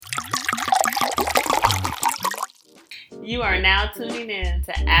You are now tuning in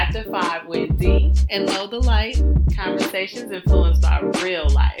to After 5 with D and Low the Light, conversations influenced by real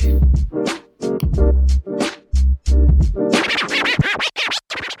life. To me.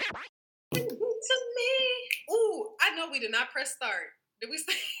 Ooh, I know we did not press start. Did we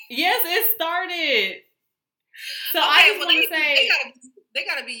say? Yes, it started. So okay, I just want to say... They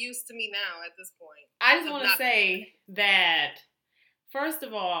gotta be used to me now at this point. I just want to say that, first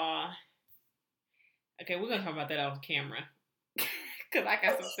of all... Okay, we're going to talk about that off camera. Because I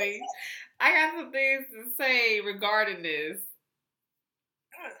got some things to say regarding this.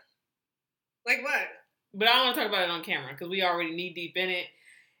 Like what? But I don't want to talk about it on camera because we already knee deep in it.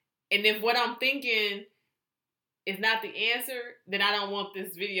 And if what I'm thinking is not the answer, then I don't want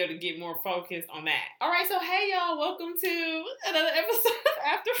this video to get more focused on that. All right, so hey y'all, welcome to another episode of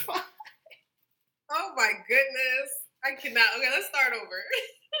After 5. Oh my goodness. I cannot. Okay, let's start over.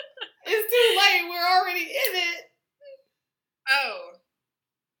 It's too late. We're already in it. Oh.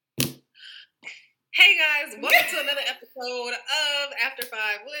 Hey guys, welcome to another episode of After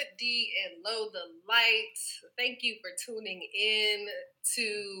 5 with D and Low the Light. Thank you for tuning in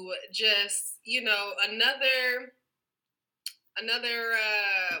to just, another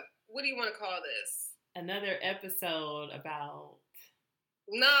what do you want to call this? Another episode about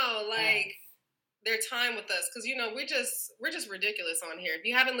their time with us, because we're just ridiculous on here. If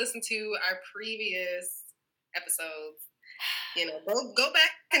you haven't listened to our previous episodes, go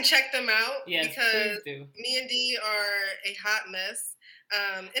back and check them out. Yes, because please do. Me and D are a hot mess,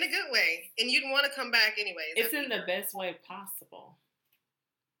 in a good way, and you'd want to come back anyways. It's in the best way possible.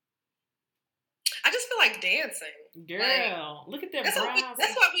 I just feel like dancing. Girl, look at that brown skin.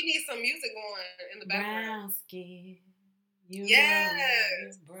 That's why we need some music going in the background. Brown skin.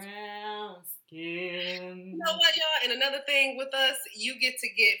 Yes. Brown skin. You know what, y'all? And another thing with us, you get to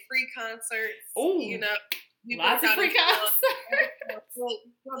get free concerts. Ooh. Lots of free concerts.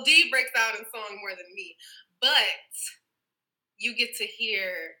 Well, D breaks out in song more than me. But you get to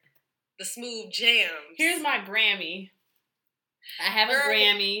hear the smooth jams. Here's my Grammy. I have a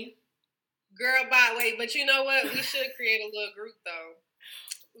Grammy. Girl, but you know what? We should create a little group though.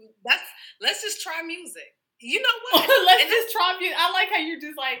 Let's just try music. You know what? Let's just try music. I like how you're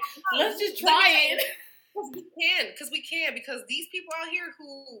just like, let's just try it. Because because these people out here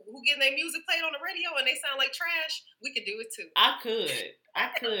who getting their music played on the radio and they sound like trash, we could do it too. I could,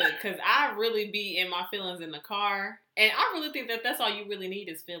 because I really be in my feelings in the car, and I really think that that's all you really need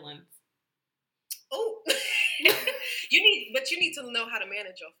is feelings. Oh, you need to know how to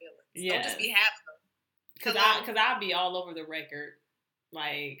manage your feelings. Yes. Don't just be happy. Because I'll be all over the record.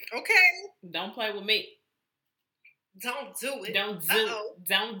 Like, okay, don't play with me. Don't do it. Don't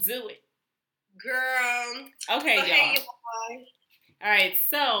do it. Girl. Okay, y'all. Hey, all right,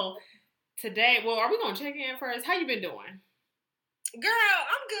 so today, are we going to check in first? How you been doing? Girl,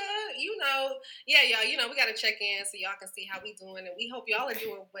 I'm good. Yeah, y'all, we got to check in so y'all can see how we doing, and we hope y'all are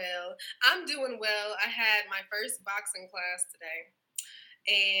doing well. I'm doing well. I had my first boxing class today,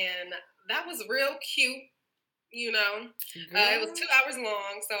 and that was real cute. It was 2 hours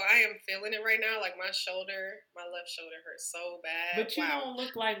long, so I am feeling it right now. Like my left shoulder hurts so bad. But you don't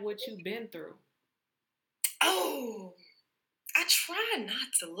look like what you've been through. Oh, I try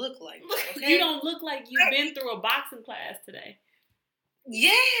not to look like that, okay? You don't look like you've been through a boxing class today.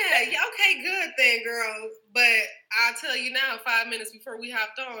 Yeah, okay, good then, girl. But I'll tell you now, 5 minutes before we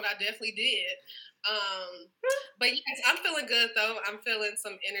hopped on, I definitely did. But yes, I'm feeling good though. I'm feeling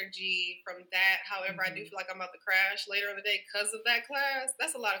some energy from that. However, I do feel like I'm about to crash later in the day because of that class.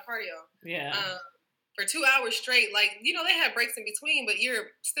 That's a lot of cardio. Yeah. For 2 hours straight, they have breaks in between, but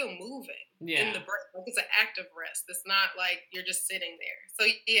you're still moving in the break. Like it's an active rest. It's not like you're just sitting there. So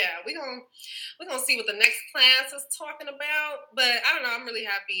yeah, we're gonna see what the next class is talking about. But I don't know. I'm really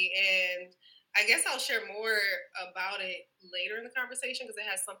happy, and I guess I'll share more about it later in the conversation because it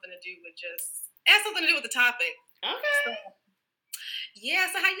has something to do with the topic. Okay.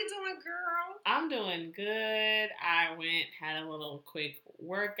 So how you doing, girl? I'm doing good. I had a little quick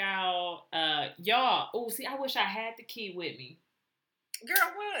workout. Y'all. Oh, see, I wish I had the key with me.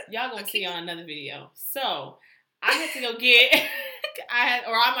 Girl, what? Y'all gonna see on another video. So I had to go get.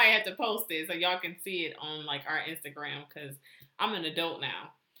 I might have to post it so y'all can see it on our Instagram because I'm an adult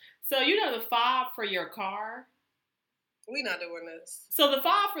now. So the fob for your car. We not doing this. So the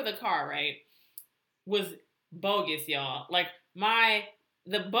fob for the car, right, was bogus, y'all.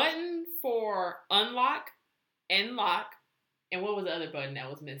 The button for unlock and lock, and what was the other button that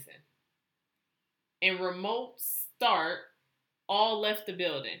was missing? And remote start all left the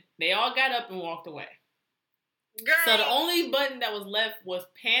building. They all got up and walked away. Girl. So the only button that was left was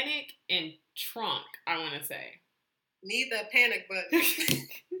panic and trunk, I want to say. Need that panic button.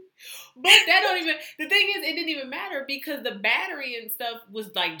 But that don't even, the thing is, it didn't even matter because the battery and stuff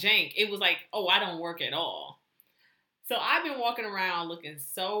was like jank. It was like, oh, I don't work at all. So I've been walking around looking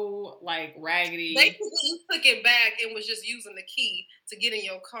so like raggedy. Basically, you took it back and was just using the key to get in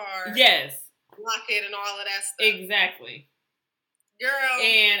your car. Yes. Lock it and all of that stuff. Exactly. Girl.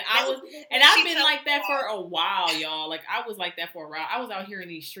 And I've been like that for a while, y'all. Like I was like that for a while. I was out here in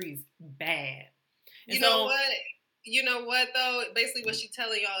these streets bad. And you know what? You know what though? Basically what she's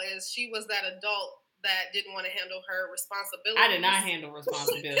telling y'all is she was that adult that didn't want to handle her responsibilities. I did not handle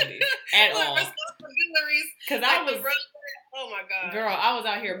responsibilities at all. Responsibilities. Because I was, oh my God. Girl, I was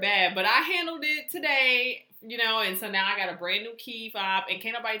out here bad, but I handled it today, you know, and so now I got a brand new key fob and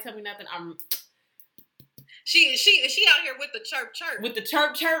can't nobody tell me nothing. She out here with the chirp chirp. With the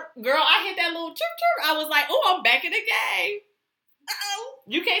chirp chirp. Girl, I hit that little chirp chirp. I was like, oh, I'm back in the game. Uh-oh.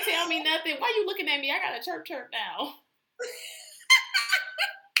 You can't tell me nothing. Why you looking at me? I got a chirp chirp now.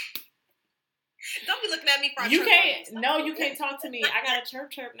 Don't be looking at me for a you can't. No, you can't talk to me. I got a chirp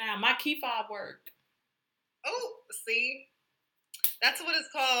chirp now. My key fob worked. Oh, see, that's what it's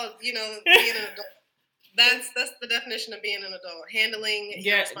called. You know, being an adult. That's the definition of being an adult. Handling.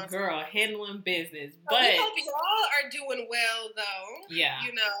 Yeah, girl, handling business. But we hope y'all are doing well, though. Yeah.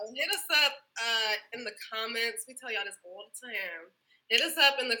 You know, hit us up in the comments. We tell y'all this all the time. Hit us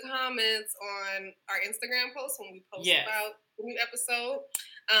up in the comments on our Instagram post when we post about the new episode.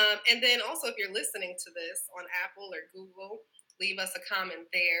 And then also, if you're listening to this on Apple or Google, leave us a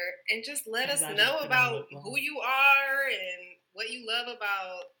comment there and just let us know about who you are and what you love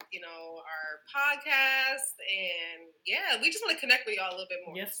about, you know, our podcast. And yeah, we just want to connect with y'all a little bit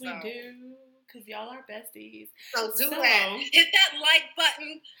more. Yes, we do. Because y'all are besties. So that. Hit that like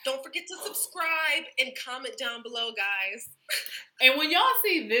button. Don't forget to subscribe and comment down below, guys. And when y'all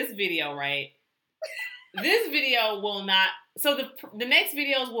see this video, right? This video will not... So the next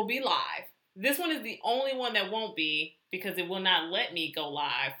videos will be live. This one is the only one that won't be because it will not let me go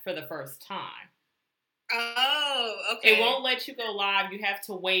live for the first time. Oh, okay. It won't let you go live. You have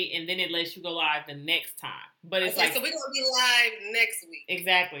to wait, and then it lets you go live the next time. But it's like... So we're going to be live next week.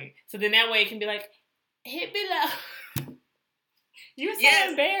 Exactly. So then that way it can be like, hit below. You're so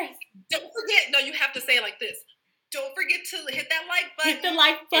embarrassed. Don't forget. No, you have to say it like this. Don't forget to hit that like button. Hit the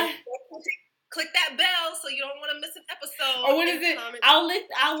like button. Click that bell so you don't want to miss an episode. Or what is it? I'll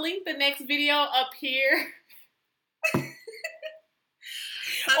link the next video up here.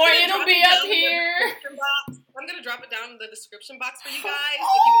 Or it'll be up here. I'm going to drop it down in the description box for you guys if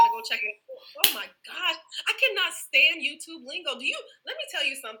you want to go check it. Oh my gosh. I cannot stand YouTube lingo. Let me tell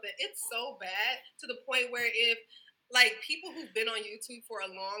you something. It's so bad to the point where if like people who've been on YouTube for a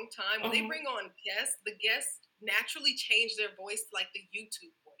long time, when they bring on guests, the guests naturally change their voice to like the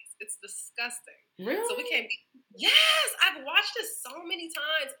YouTube voice. It's disgusting. Really? So we can't be. Yes, I've watched this so many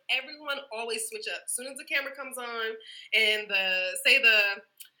times. Everyone always switch up as soon as the camera comes on, and the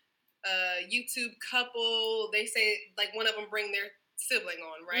YouTube couple, they say like one of them bring their sibling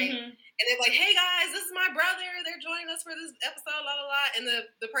on, right? Mm-hmm. And they're like, "Hey guys, this is my brother. They're joining us for this episode, la la la." And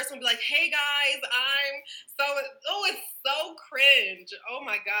the person will be like, "Hey guys, I'm so." Oh, it's so cringe. Oh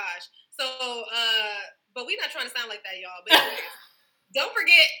my gosh. So, but we're not trying to sound like that, y'all. But anyways, don't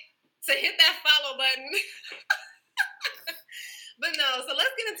forget to hit that follow button. But no, so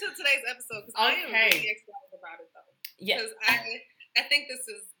let's get into today's episode because I am really excited about it though. Yeah. Because I think this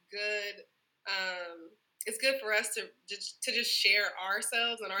is good. It's good for us to just share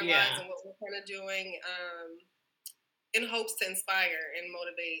ourselves and our lives and what we're kind of doing in hopes to inspire and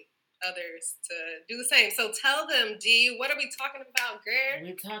motivate others to do the same. So tell them, D, what are we talking about, girl?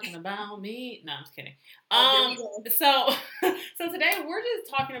 We're talking about me. No, I'm just kidding. So today we're just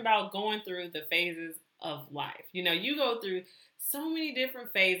talking about going through the phases of life. You know, you go through so many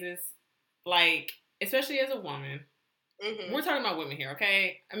different phases, like, especially as a woman. Mm-hmm. We're talking about women here,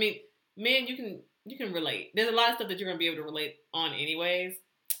 okay? I mean, men, you can relate. There's a lot of stuff that you're going to be able to relate on anyways.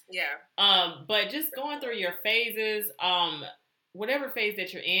 Yeah. But just going through your phases, whatever phase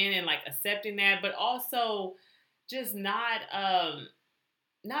that you're in and like accepting that, but also just not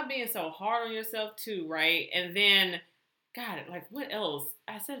being so hard on yourself too, right? And then, God, like what else?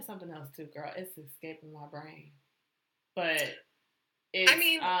 I said something else too, girl. It's escaping my brain. But it's,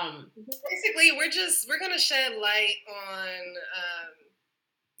 basically we're gonna shed light on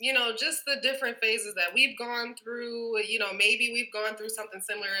you know, just the different phases that we've gone through. You know, maybe we've gone through something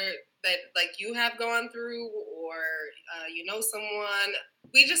similar that like you have gone through, or you know someone.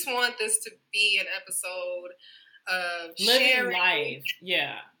 We just want this to be an episode of living sharing life,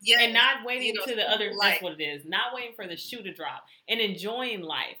 and not waiting to the other. That's what it is. Not waiting for the shoe to drop and enjoying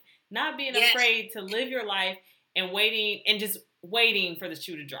life. Not being afraid to live your life and waiting and just waiting for the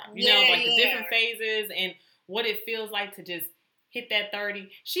shoe to drop. You know, like the different phases and what it feels like to just hit that 30.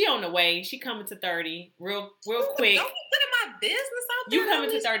 She on the way. She coming to 30 real quick. Don't put my business out there. You coming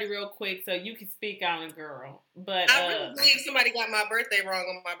to 30 real quick so you can speak on it, girl. But I really believe somebody got my birthday wrong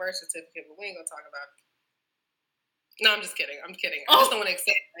on my birth certificate, but we ain't gonna talk about it. No, I'm just kidding. I just don't want to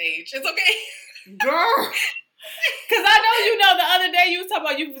accept age. It's okay. Girl. Because I know the other day you was talking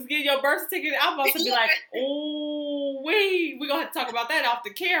about you was getting your birth certificate. I'm about to be like, oh, we're going to have to talk about that off the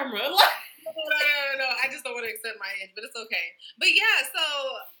camera. No. I just don't want to accept my age, but it's okay. But yeah, so,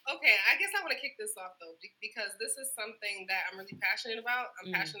 okay, I guess I want to kick this off, though, because this is something that I'm really passionate about. I'm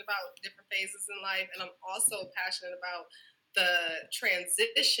passionate about different phases in life, and I'm also passionate about the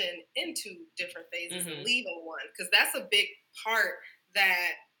transition into different phases and leaving one, because that's a big part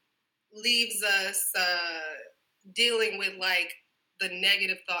that leaves us dealing with like the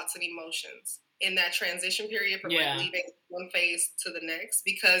negative thoughts and emotions in that transition period from like leaving one phase to the next,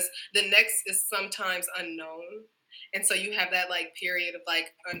 because the next is sometimes unknown. And so you have that like period of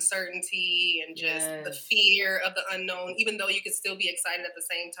like uncertainty and just the fear of the unknown, even though you could still be excited at the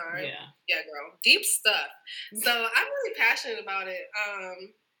same time. Yeah, girl. Deep stuff. So I'm really passionate about it.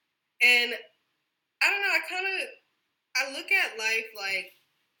 And I don't know, I look at life like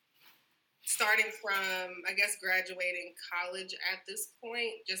starting from, I guess, graduating college at this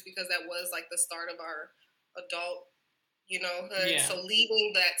point, just because that was like the start of our adult, hood. So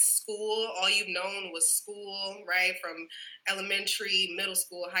leaving that school, all you've known was school, right? From elementary, middle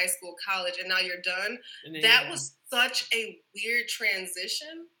school, high school, college, and now you're done. That was such a weird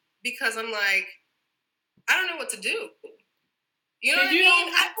transition, because I'm like, I don't know what to do. You know what I mean?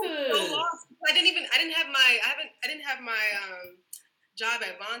 I didn't have my job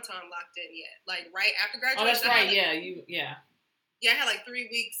at Bon-Ton locked in yet. Like right after graduation. Oh, that's right. Yeah, I had like 3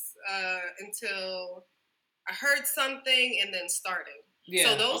 weeks until I heard something and then starting. Yeah.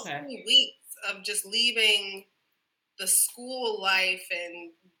 So those 3 weeks of just leaving the school life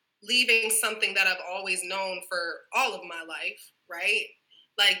and leaving something that I've always known for all of my life, right?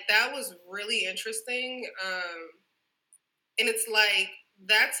 Like that was really interesting. And it's like,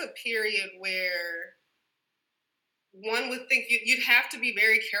 that's a period where one would think you'd have to be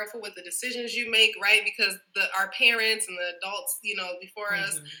very careful with the decisions you make, right? Because our parents and the adults, before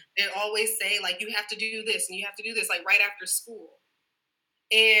us, they always say like, you have to do this and you have to do this, like right after school.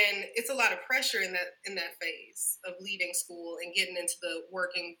 And it's a lot of pressure in that phase of leaving school and getting into the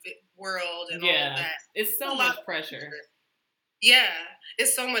working world and all of that. It's so much pressure. Yeah,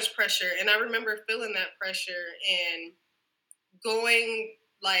 it's so much pressure. And I remember feeling that pressure and going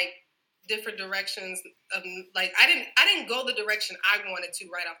like different directions of like I didn't go the direction I wanted to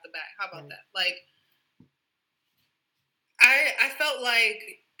right off the bat. How about that? Like I felt like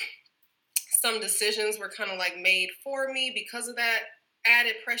some decisions were kind of like made for me because of that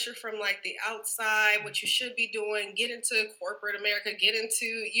added pressure from like the outside, what you should be doing, get into corporate America, get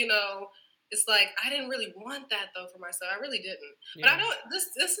into, it's like I didn't really want that though for myself. I really didn't. Yeah. But I don't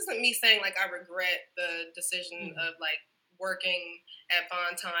this isn't me saying like I regret the decision of like working at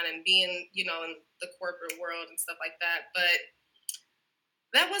Bon-Ton and being, in the corporate world and stuff like that. But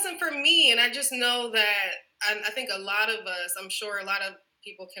that wasn't for me. And I just know that I think a lot of us, I'm sure a lot of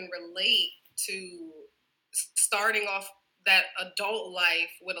people can relate to starting off that adult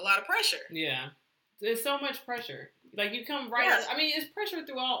life with a lot of pressure. Yeah. There's so much pressure. Like you come right out. I mean, it's pressure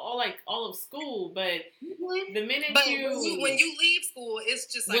through all of school, but the minute when you leave school,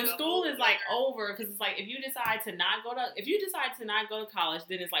 it's just like when school is like over, because it's like if you decide to not go to college,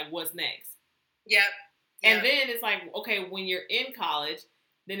 then it's like what's next? Yep. And then it's like, okay, when you're in college,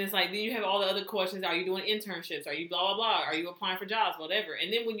 then it's like then you have all the other questions. Are you doing internships? Are you blah blah blah? Are you applying for jobs? Whatever.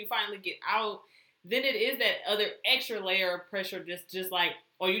 And then when you finally get out, then it is that other extra layer of pressure, just like,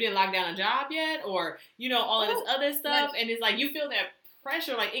 or you didn't lock down a job yet, or, all of this other stuff. And it's like, you feel that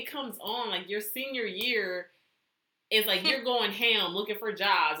pressure, like it comes on, like your senior year is like, you're going ham looking for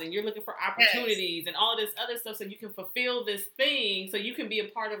jobs and you're looking for opportunities and all of this other stuff so you can fulfill this thing, so you can be a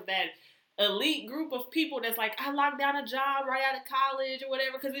part of that elite group of people that's like, I locked down a job right out of college or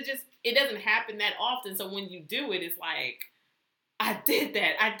whatever, because it doesn't happen that often. So when you do it, it's like, I did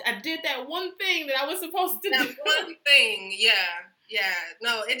that. I did that one thing that I was supposed to do. That one thing, yeah.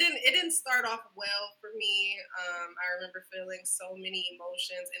 No, it didn't start off well for me. I remember feeling so many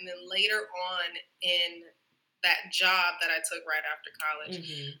emotions, and then later on in that job that I took right after college,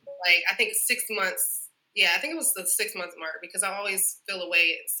 like I think 6 months. Yeah, I think it was the 6 month mark, because I always feel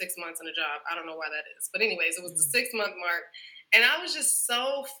away at 6 months in a job. I don't know why that is, but anyways, it was the 6 month mark, and I was just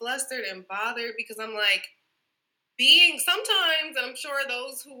so flustered and bothered, because I'm like, being sometimes, and I'm sure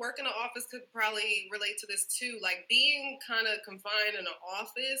those who work in an office could probably relate to this too, like being kind of confined in an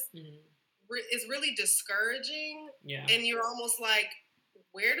office is really discouraging. Yeah. And you're almost like,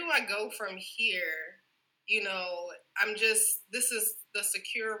 where do I go from here? You know, this is the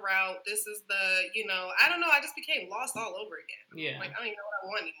secure route. This is the, you know, I don't know. I just became lost all over again. Yeah. Like, I don't even know what I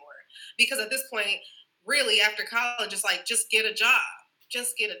want anymore. Because at this point, really, after college, it's like, just get a job.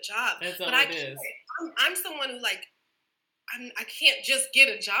 Just get a job. That's all it is. I'm someone who, like, I can't just get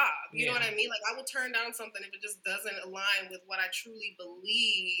a job. You know what I mean? Like, I will turn down something if it just doesn't align with what I truly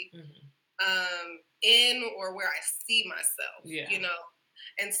believe in or where I see myself. Yeah. You know?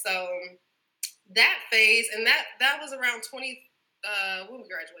 And so that phase, and that was around 20, when we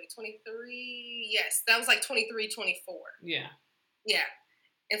graduated, 23? Yes, that was like 23, 24. Yeah. Yeah.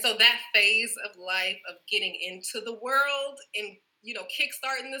 And so that phase of life of getting into the world and, you know,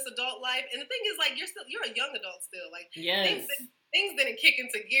 kickstarting this adult life. And the thing is, like, you're a young adult still. Like, yes. things didn't kick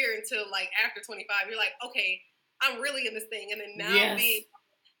into gear until, like, after 25. You're like, okay, I'm really in this thing. And then now being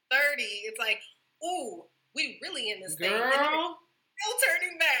 30, it's like, ooh, we really in this thing. Girl. No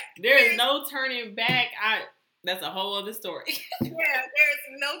turning back. There's no turning back. That's a whole other story. Yeah,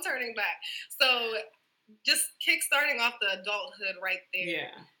 there's no turning back. So just kickstarting off the adulthood right there.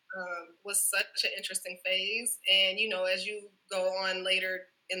 Yeah. Was such an interesting phase. And, you know, as you go on later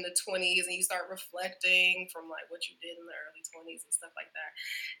in the 20s and you start reflecting from like what you did in the early 20s and stuff like that,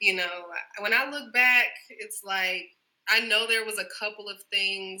 you know, when I look back, it's like, I know there was a couple of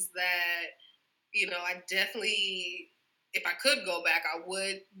things that, you know, I definitely, if I could go back, I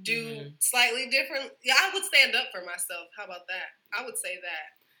would do slightly different. Yeah, I would stand up for myself. How about that? I would say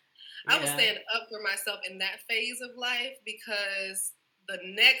that. I would stand up for myself in that phase of life because the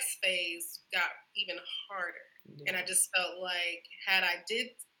next phase got even harder. Yeah. And I just felt like had I did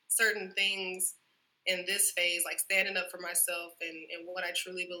certain things in this phase, like standing up for myself and what I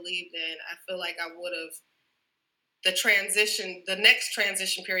truly believed in, I feel like I would have, the next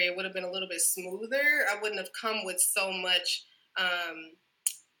transition period would have been a little bit smoother. I wouldn't have come with so much, I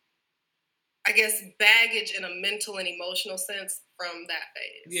guess, baggage in a mental and emotional sense from that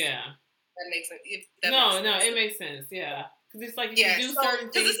phase. Yeah. That makes sense. It makes sense. Yeah. Because it's like if you do certain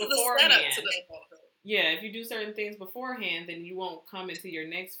things beforehand. If you do certain things beforehand, then you won't come into your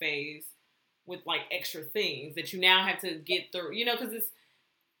next phase with like extra things that you now have to get through. You know, because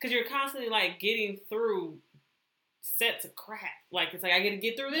you're constantly like getting through sets of crap. Like it's like I got to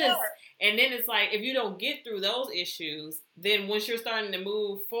get through this, and then it's like if you don't get through those issues, then once you're starting to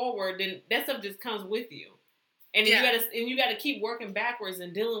move forward, then that stuff just comes with you. And then you gotta keep working backwards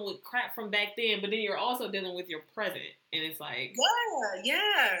and dealing with crap from back then, but then you're also dealing with your present, and it's like,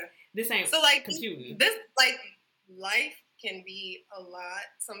 this ain't so like computing. This like life can be a lot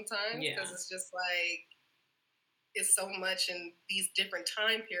sometimes because it's just like it's so much in these different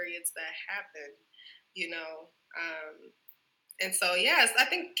time periods that happen, you know. And so, yes, I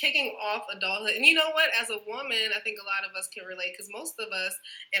think kicking off adulthood, and you know what, as a woman, I think a lot of us can relate because most of us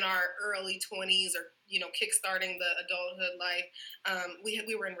in our early 20s or, you know, kickstarting the adulthood life, we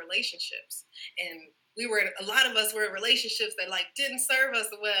were in relationships, and a lot of us were in relationships that like didn't serve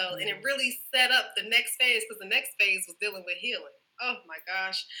us well, and it really set up the next phase because the next phase was dealing with healing. Oh my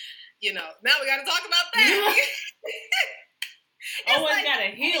gosh, you know, now we got to talk about that. Always got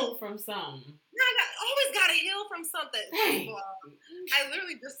to heal from something. Always got to heal from something. I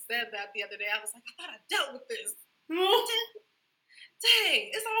literally just said that the other day. I was like, I thought I dealt with this. Dang,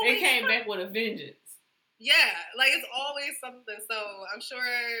 it's always. It came back with a vengeance. Yeah, like it's always something. So I'm sure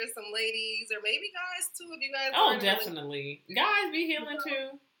some ladies or maybe guys too, if you guys. Oh, definitely. Guys be healing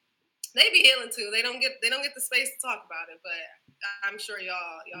too. They be healing too. They don't get the space to talk about it, but I'm sure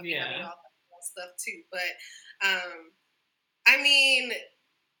y'all be having all stuff too. But I mean,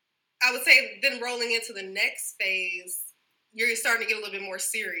 I would say then rolling into the next phase, you're starting to get a little bit more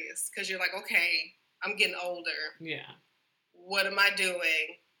serious because you're like, okay, I'm getting older. Yeah. What am I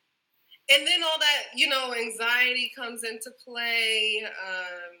doing? And then all that, you know, anxiety comes into play.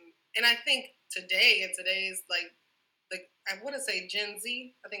 And I think today, in today's, like I want to say Gen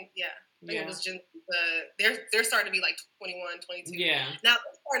Z. I think it was Gen Z. They're starting to be like 21, 22. Yeah. Now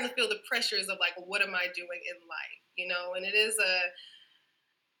they're starting to feel the pressures of like, what am I doing in life? You know, and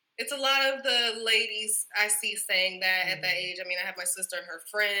it's a lot of the ladies I see saying that at that age. I mean, I have my sister and her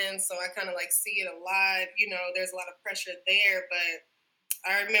friends, so I kind of like see it a lot. You know, there's a lot of pressure there, but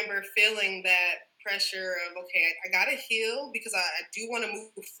I remember feeling that pressure of, okay, I got to heal because I do want to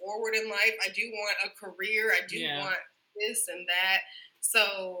move forward in life. I do want a career. I do want this and that.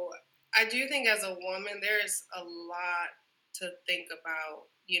 So I do think as a woman, there's a lot to think about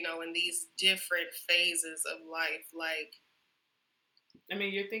in these different phases of life. Like, I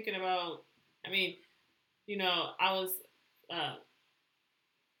mean, you're thinking about, I was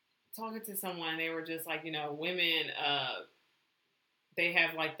talking to someone and they were just like, women, they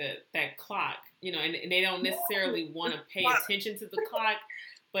have like that clock, and they don't necessarily want to pay attention to the clock,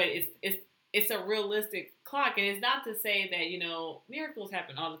 but it's a realistic clock. And it's not to say that, miracles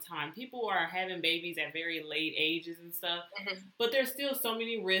happen all the time. People are having babies at very late ages and stuff, but there's still so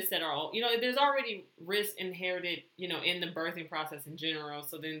many risks that are, there's already risks inherited, in the birthing process in general.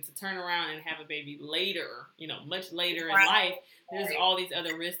 So then to turn around and have a baby later, much later in life, there's all these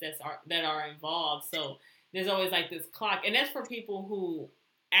other risks that are involved. So there's always like this clock. And that's for people who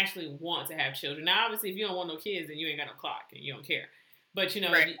actually want to have children. Now, obviously, if you don't want no kids, then you ain't got no clock and you don't care. But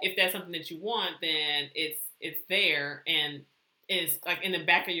if that's something that you want, then it's there and it's like in the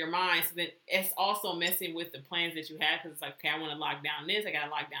back of your mind. So then it's also messing with the plans that you have because it's like, okay, I want to lock down this, I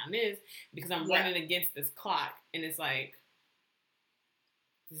gotta lock down this because I'm running against this clock, and it's like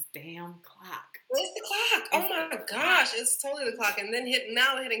this damn clock. It's the clock. Oh my gosh, it's totally the clock. And then hitting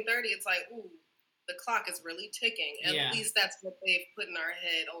 30, it's like, ooh, the clock is really ticking. At least that's what they've put in our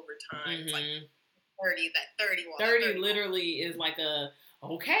head over time. It's like 30, that 30 one. 30 literally is like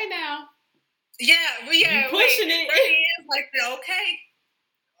okay now. Yeah, you pushing it. 30 is like, okay,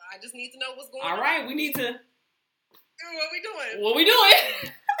 I just need to know what's going on. All right, we need to. What we doing? What we doing?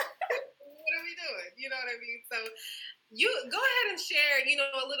 What are we doing? You know what I mean? So you go ahead and share,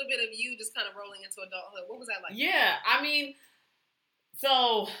 a little bit of you just kind of rolling into adulthood. What was that like? Yeah, I mean,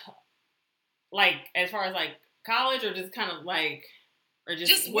 so like as far as like college or just kind of like. Or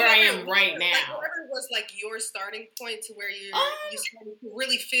just where I am right now. Like whatever was like your starting point to where you started to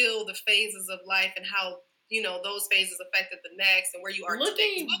really feel the phases of life and how those phases affected the next and where you are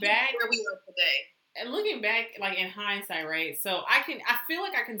looking back, where we are today. And looking back, like in hindsight, right? So I feel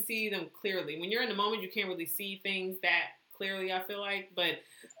like I can see them clearly. When you're in the moment, you can't really see things that clearly. I feel like, but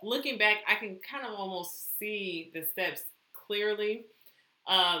looking back, I can kind of almost see the steps clearly.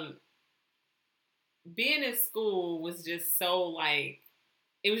 Being in school was just so like.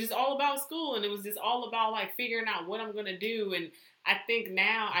 It was just all about school, and it was just all about like figuring out what I'm gonna do. And I think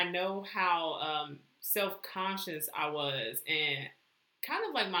now I know how self-conscious I was, and kind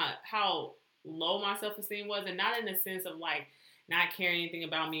of like how low my self-esteem was, and not in the sense of like not caring anything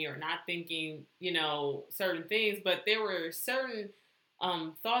about me or not thinking certain things, but there were certain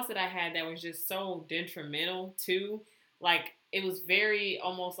thoughts that I had that was just so detrimental to, like it was very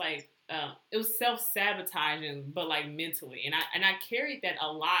almost like. It was self-sabotaging, but like mentally. And I carried that a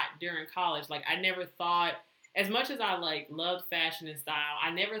lot during college. Like I never thought, as much as I like loved fashion and style,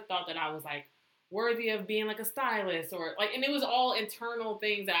 I never thought that I was like worthy of being like a stylist or like, and it was all internal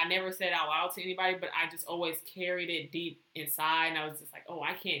things that I never said out loud to anybody, but I just always carried it deep inside. And I was just like, oh,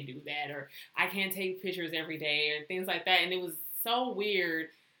 I can't do that. Or I can't take pictures every day or things like that. And it was so weird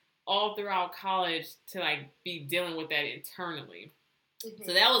all throughout college to like be dealing with that internally. Mm-hmm.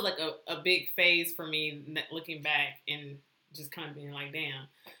 So that was like a big phase for me looking back and just kind of being like, damn,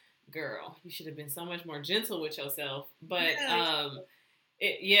 girl, you should have been so much more gentle with yourself. But,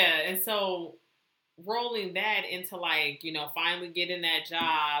 and so rolling that into like, finally getting that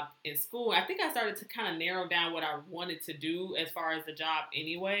job in school, I think I started to kind of narrow down what I wanted to do as far as the job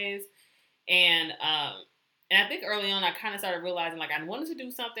anyways. And I think early on I kind of started realizing like I wanted to do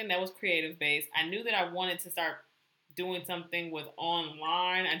something that was creative based. I knew that I wanted to start doing something with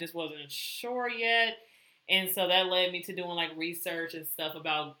online. I just wasn't sure yet. And so that led me to doing like research and stuff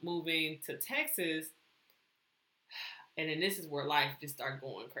about moving to Texas. And then this is where life just started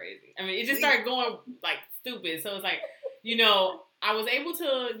going crazy. I mean, it just started going like stupid. So it's like, I was able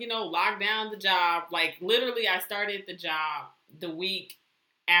to, lock down the job. Like literally I started the job the week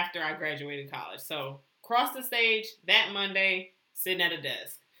after I graduated college. So crossed the stage that Monday, sitting at a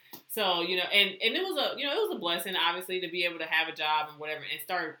desk. So, and it was a blessing, obviously, to be able to have a job and whatever and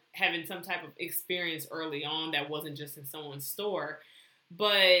start having some type of experience early on that wasn't just in someone's store.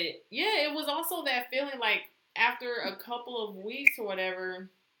 But, yeah, it was also that feeling like after a couple of weeks or whatever,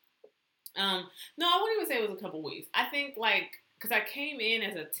 no, I wouldn't even say it was a couple of weeks. I think, like, because I came in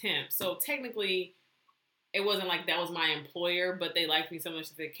as a temp, so technically it wasn't like that was my employer, but they liked me so much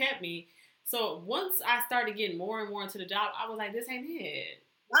that they kept me. So once I started getting more and more into the job, I was like, this ain't it.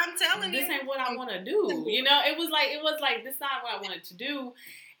 I'm telling you, this ain't what I want to do. It was like this not what I wanted to do,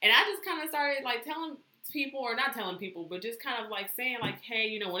 and I just kind of started like telling people, or not telling people, but just kind of like saying like,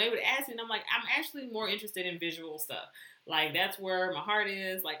 hey, when they would ask me, and I'm like, I'm actually more interested in visual stuff. Like that's where my heart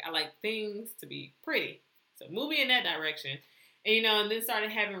is. Like I like things to be pretty, so moving in that direction. And, and then started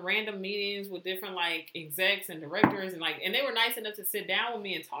having random meetings with different like execs and directors and they were nice enough to sit down with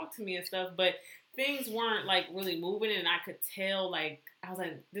me and talk to me and stuff, but things weren't like really moving, and I could tell like I was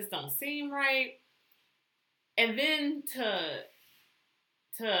like, this don't seem right. And then to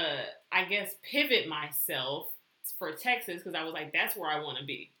I guess pivot myself for Texas, because I was like, that's where I want to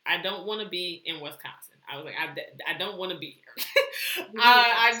be. I don't want to be in Wisconsin. I was like, I don't want to be here.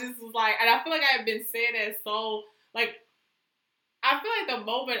 I just was like, and I feel like I had been saying that so like. I feel like the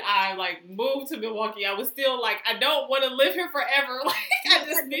moment I like moved to Milwaukee, I was still like, I don't want to live here forever. Like I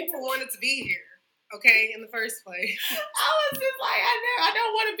just wanted to be here. Okay, in the first place. I was just like, I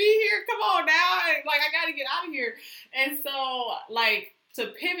don't want to be here. Come on now. I got to get out of here. And so, like, to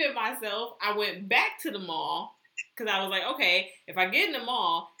pivot myself, I went back to the mall because I was like, okay, if I get in the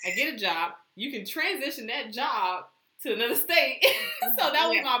mall, I get a job, you can transition that job to another state. So that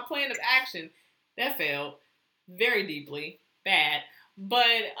was my plan of action. That failed very deeply. Bad, but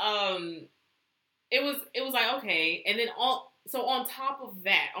it was like, okay. And then on top of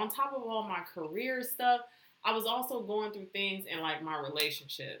that, on top of all my career stuff, I was also going through things in like my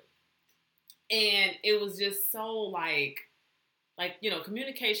relationship, and it was just so like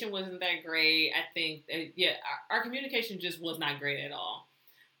communication wasn't that great. I think our communication just was not great at all,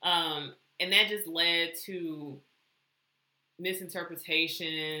 and that just led to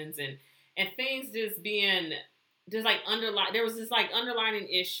misinterpretations and things just being just like there was just like underlining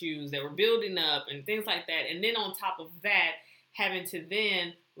issues that were building up and things like that. And then on top of that, having to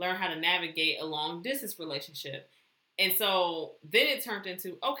then learn how to navigate a long distance relationship. And so then it turned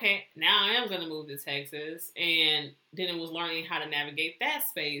into, okay, now I am going to move to Texas. And then it was learning how to navigate that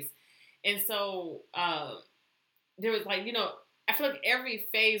space. And so there was like, I feel like every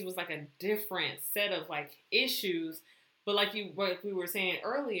phase was like a different set of like issues. But like we were saying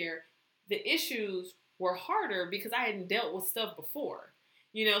earlier, the issues were harder because I hadn't dealt with stuff before,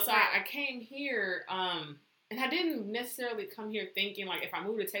 so I came here, and I didn't necessarily come here thinking like if I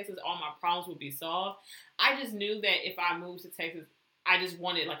moved to Texas, all my problems would be solved. I just knew that if I moved to Texas, I just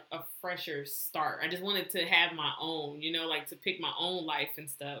wanted like a fresher start. I just wanted to have my own, like to pick my own life and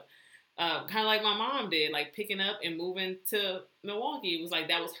stuff. Kind of like my mom did, like picking up and moving to Milwaukee. It was like,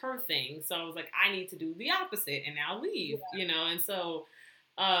 that was her thing. So I was like, I need to do the opposite and now leave, and so,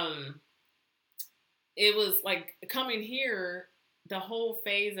 it was like coming here, the whole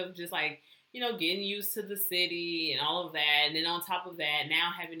phase of just like, getting used to the city and all of that. And then on top of that,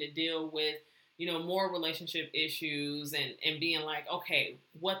 now having to deal with, more relationship issues and being like, okay,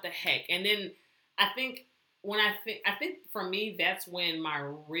 what the heck? And then I think for me, that's when my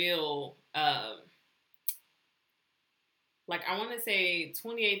real, like I want to say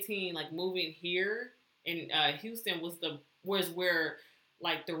 2018, like moving here in Houston was where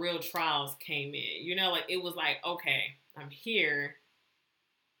like the real trials came in, like it was like, okay, I'm here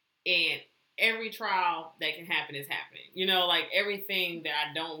and every trial that can happen is happening, like everything that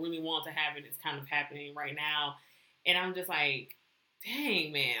I don't really want to happen is kind of happening right now. And I'm just like,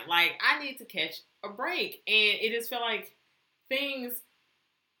 dang man, like I need to catch a break. And it just felt like things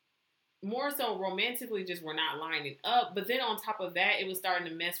more so romantically just were not lining up. But then on top of that, it was starting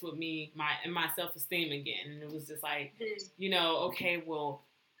to mess with me, my self-esteem again. And it was just like, okay, well,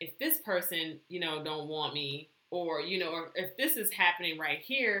 if this person, don't want me, or if this is happening right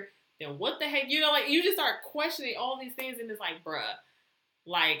here, then what the heck, like you just start questioning all these things. And it's like, bruh,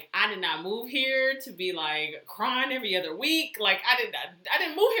 like I did not move here to be like crying every other week. Like I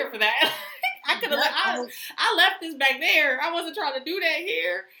didn't move here for that. I left this back there. I wasn't trying to do that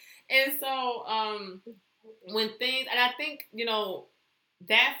here. And so, when things, and I think,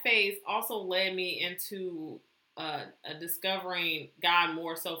 that phase also led me into a discovering God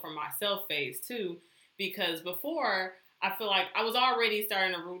more so for myself phase too, because before I feel like I was already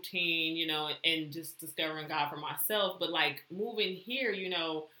starting a routine, and just discovering God for myself. But like moving here,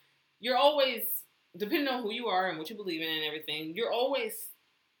 you're always, depending on who you are and what you believe in and everything, you're always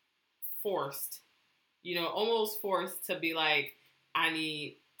forced, almost forced to be like, I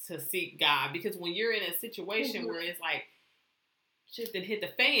need to seek God. Because when you're in a situation where it's like shit that hit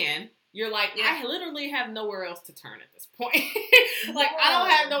the fan, you're like, I literally have nowhere else to turn at this point. Like I don't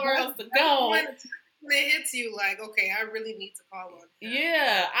have nowhere else to go. When it hits you like, okay, I really need to call on him.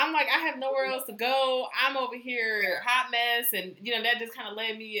 Yeah, I'm like, I have nowhere else to go. I'm over here, hot mess, and that just kind of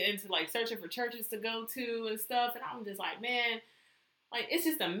led me into like searching for churches to go to and stuff. And I'm just like, man, like it's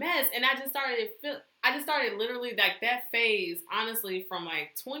just a mess. And I just started literally like that phase, honestly, from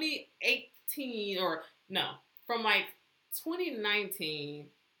like 2018 from like 2019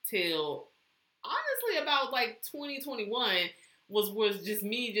 till honestly about like 2021 was just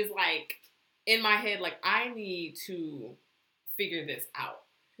me just like in my head, like I need to figure this out.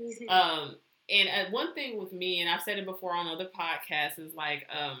 Mm-hmm. And one thing with me, and I've said it before on other podcasts, is like,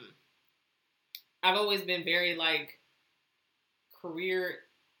 I've always been very like career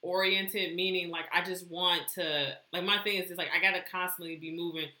oriented, meaning like I just want to, like, my thing is just like I gotta constantly be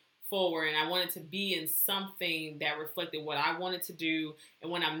moving forward, and I wanted to be in something that reflected what I wanted to do.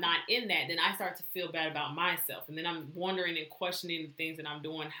 And when I'm not in that, then I start to feel bad about myself, and then I'm wondering and questioning the things that I'm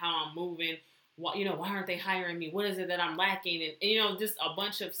doing, how I'm moving, what, why aren't they hiring me, what is it that I'm lacking, and just a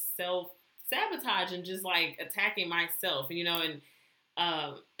bunch of self sabotage and just like attacking myself, and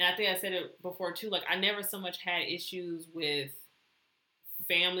I think I said it before too, like I never so much had issues with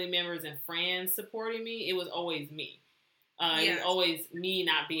family members and friends supporting me. It was always me. It was always me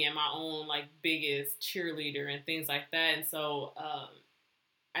not being my own like biggest cheerleader and things like that. And so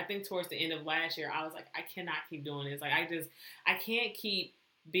I think towards the end of last year, I was like, I cannot keep doing this. Like I can't keep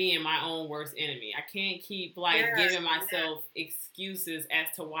being my own worst enemy. I can't keep like giving myself excuses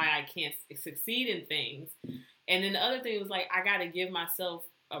as to why I can't succeed in things. And then the other thing was like, I got to give myself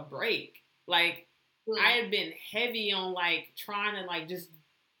a break. Like I had been heavy on like trying to like just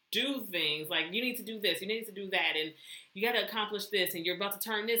do things, like you need to do this, you need to do that, and you got to accomplish this, and you're about to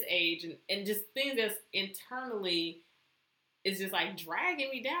turn this age, and just things that's internally is just like dragging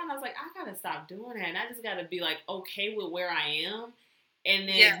me down. I was like, I gotta stop doing that, and I just gotta be like okay with where I am, and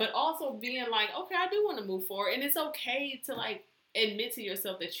then but also being like, okay, I do want to move forward, and it's okay to like admit to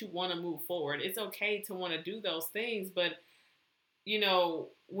yourself that you want to move forward. It's okay to want to do those things, but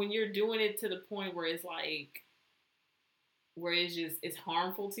when you're doing it to the point where it's like where it's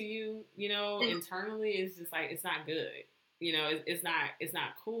harmful to you, internally, it's just like it's not good. It's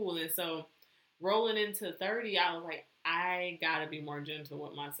not cool. And so rolling into 30, I was like, I gotta be more gentle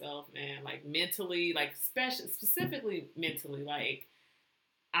with myself, man. Like mentally, like specifically mentally, like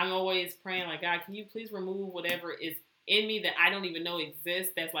I'm always praying, like, God, can you please remove whatever is in me that I don't even know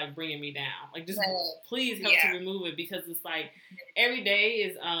exists that's like bringing me down. Like just please help to remove it, because it's like every day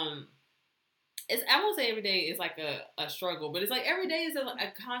is I won't say every day is like a struggle, but it's like every day is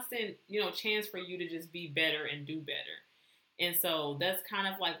a constant, chance for you to just be better and do better. And so that's kind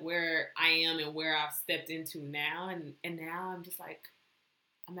of like where I am and where I've stepped into now. And now I'm just like,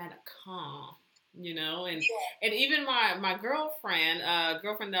 I'm at a calm, and even my girlfriend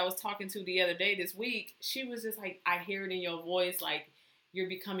that I was talking to the other day this week, she was just like, I hear it in your voice, like you're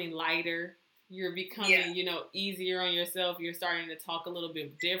becoming lighter. You're becoming, easier on yourself. You're starting to talk a little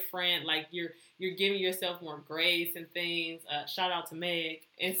bit different. Like you're giving yourself more grace and things. Shout out to Meg.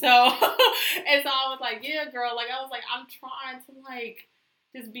 And so, I was like, yeah, girl. Like I was like, I'm trying to like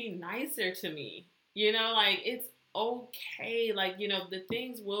just be nicer to me. Like it's okay. Like the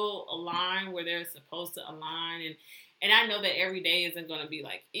things will align where they're supposed to align, and I know that every day isn't going to be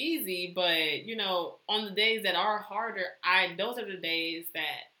like easy, but on the days that are harder, those are the days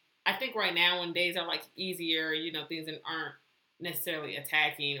that. I think right now when days are like easier, things aren't necessarily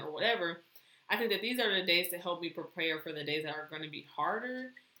attacking or whatever, I think that these are the days to help me prepare for the days that are going to be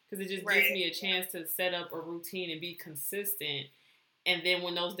harder, because it just gives me a chance to set up a routine and be consistent. And then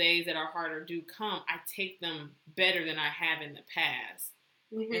when those days that are harder do come, I take them better than I have in the past.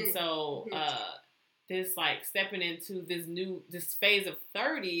 Mm-hmm. And so this like stepping into this phase of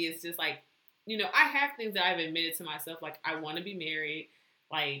 30 is just like, I have things that I've admitted to myself, like I want to be married.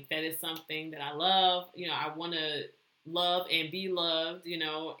 Like, that is something that I love. I want to love and be loved,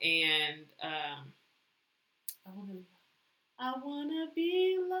 and I want to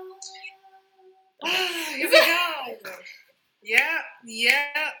be loved. Here we go. Yeah.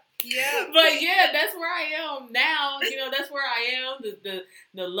 But yeah, that's where I am now. That's where I am.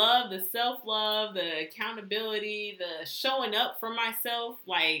 The love, the self-love, the accountability, the showing up for myself.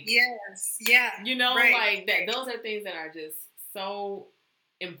 Like, yes. Yeah. Like that. Those are things that are just so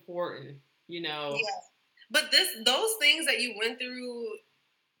important, Yeah. But those things that you went through,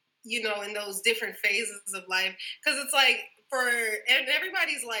 in those different phases of life, because it's like and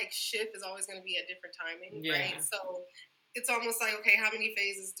everybody's like shift is always going to be at different timing, right? So it's almost like, okay, how many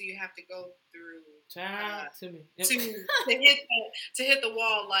phases do you have to go through to hit the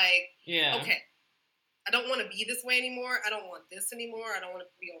wall? Like, okay, I don't want to be this way anymore. I don't want this anymore. I don't want to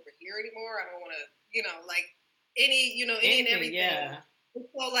be over here anymore. I don't want to, like any and everything. Yeah.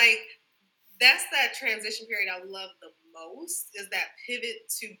 So, like, that's that transition period I love the most, is that pivot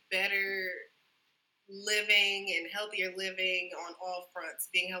to better living and healthier living on all fronts,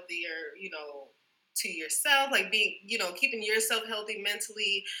 being healthier, to yourself, like being, keeping yourself healthy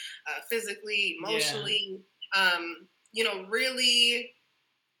mentally, physically, emotionally, really,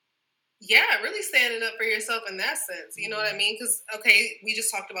 really standing up for yourself in that sense. You know what I mean? Because, okay, we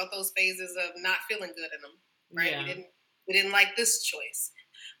just talked about those phases of not feeling good in them, right? We We didn't like this choice.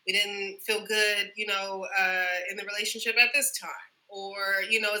 We didn't feel good, in the relationship at this time. Or,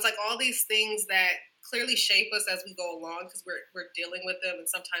 it's like all these things that clearly shape us as we go along because we're dealing with them and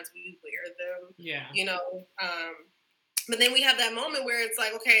sometimes we wear them. Yeah. But then we have that moment where it's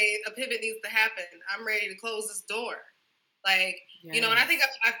like, okay, a pivot needs to happen. I'm ready to close this door. Like, and I think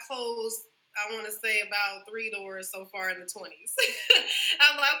I've closed, I want to say about 3 doors so far in the 20s.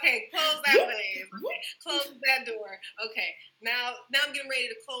 I'm like, okay, close that phase. Okay, close that door. Okay, now I'm getting ready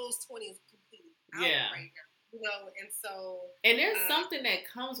to close 20s completely. Right now, and so. And there's something that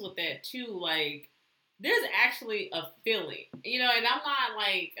comes with that too. Like, there's actually a feeling, and I'm not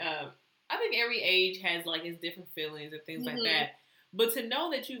like, I think every age has like its different feelings and things like that. But to know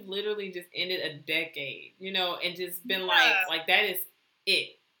that you've literally just ended a decade, and just been like that is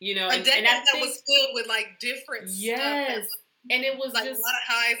it. A decade that was filled with like different stuff. And it was like just a lot of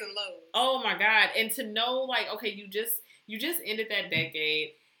highs and lows. Oh my God. And to know like, okay, you just ended that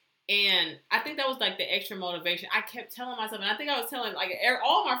decade. And I think that was like the extra motivation. I kept telling myself, and I think I was telling like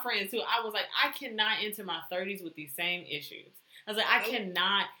all my friends too, I was like, I cannot enter my 30s with these same issues. I was like, I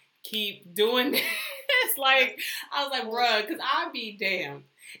cannot keep doing this. Like, I was like, bruh, because I'd be damned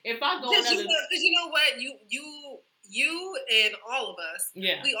if I go another. Because you know what, you and all of us, we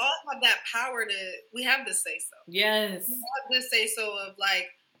all have that power we have this say so. Yes. We have this say so of like,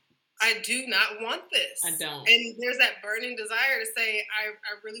 I do not want this. I don't. And there's that burning desire to say, I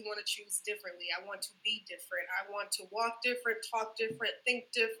really want to choose differently. I want to be different. I want to walk different, talk different,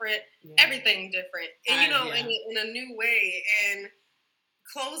 think different, everything different. And, in a new way. And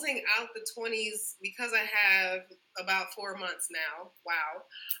closing out the 20s, because I have about 4 months now. Wow.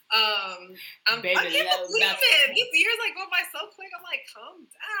 I can't believe it. These years like go by so quick. I'm like, calm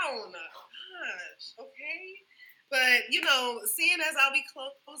down. Gosh, okay. But seeing as I'll be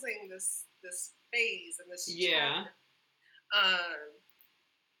closing this phase and this chapter,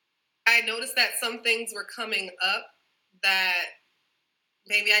 I noticed that some things were coming up that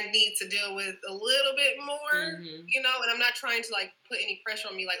maybe I need to deal with a little bit more, and I'm not trying to like put any pressure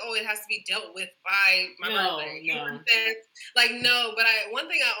on me, like, oh, it has to be dealt with by my birthday. No. Like, no, but one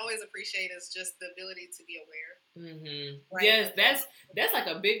thing I always appreciate is just the ability to be aware. Mm-hmm. Right? Yes, that's like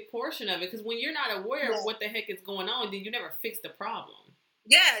a big portion of it, because when you're not aware of what the heck is going on, then you never fix the problem.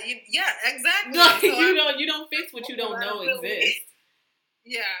 Yeah, exactly. No, so you don't fix what you don't know exists.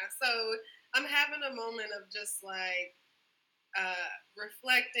 Yeah, so I'm having a moment of just like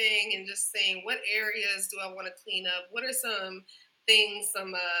reflecting and just saying, what areas do I want to clean up? What are some things,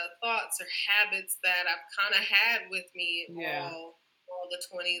 some thoughts or habits that I've kind of had with me all the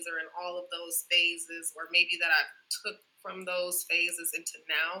 20s or in all of those phases, or maybe that I took from those phases into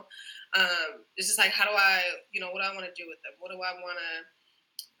now. It's just like, how do I, what do I want to do with them? What do I want to,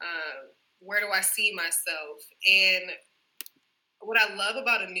 where do I see myself? And what I love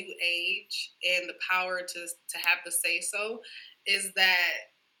about a new age and the power to have the say so is that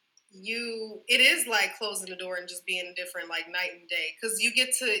it is like closing the door and just being different, like night and day. Because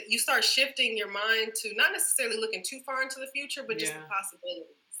you start shifting your mind to not necessarily looking too far into the future, but just the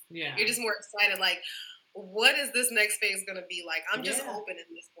possibilities. Yeah. You're just more excited, like, what is this next phase going to be like? I'm just open in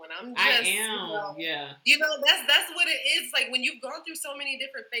this one. That's what it is. Like when you've gone through so many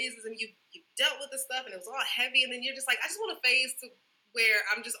different phases and you've dealt with the stuff and it was all heavy, and then you're just like, I just want a phase to where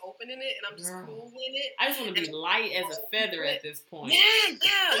I'm just open in it and I'm just cool in it. I just want to be light as a feather at this point. Yeah,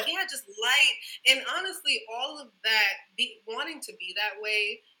 just light. And honestly, all of that, wanting to be that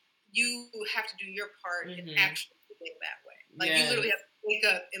way, you have to do your part in actually being that way. Like you literally have to wake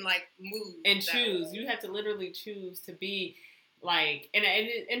up and like move and choose. You have to literally choose to be like, and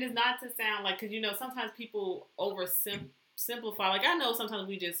it's not to sound like, because sometimes people oversimplify. Like I know sometimes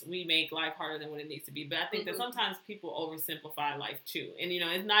we make life harder than what it needs to be, but I think that sometimes people oversimplify life too. And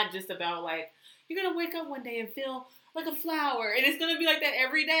it's not just about like you're gonna wake up one day and feel like a flower, and it's gonna be like that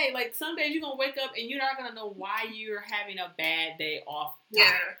every day. Like some days you're gonna wake up and you're not gonna know why you're having a bad day off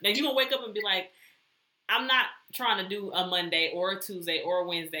time. Like you're gonna wake up and be like, I'm not trying to do a Monday or a Tuesday or a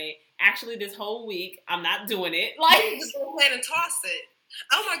Wednesday. Actually, this whole week, I'm not doing it. Like, just go ahead and toss it.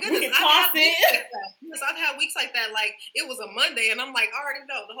 Oh my goodness, I've had weeks like that. Like it was a Monday, and I'm like, I already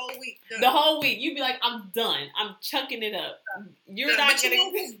know the whole week. Done. The whole week, you'd be like, I'm done. I'm chucking it up. You're not gonna.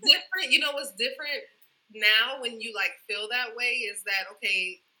 What's different? What's different now when you like feel that way is that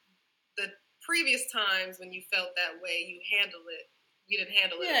okay, the previous times when you felt that way, you handle it. You didn't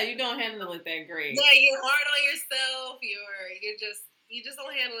handle it. Yeah, you don't handle it that great. Yeah, you're hard on yourself. You're just You just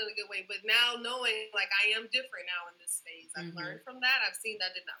don't handle it in a good way. But now knowing, like, I am different now in this phase. I've learned from that. I've seen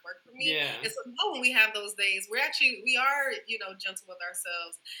that did not work for me. Yeah. And so now when we have those days, we are, gentle with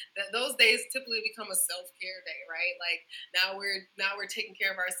ourselves. That those days typically become a self-care day, right? Like now we're taking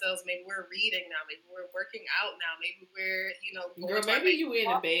care of ourselves. Maybe we're reading now. Maybe we're working out now. Maybe we're, girl, maybe you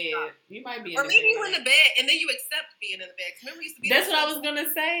in the bed. You might be in the bed. Or maybe you in the bed and then you accept being in the bed. Remember we used to be. That's what I was gonna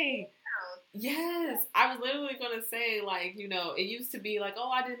say. Yes, I was literally gonna say, like, it used to be like, oh,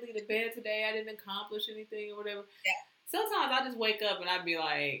 I didn't leave the bed today, I didn't accomplish anything or whatever. Yeah. Sometimes I just wake up and I'd be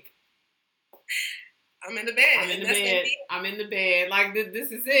like, I'm in the bed. I'm in the bed. Like,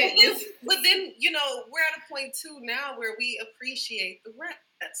 this is it. But then, we're at a point too now where we appreciate the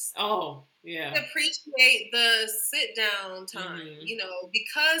rest. Oh, yeah. We appreciate the sit down time,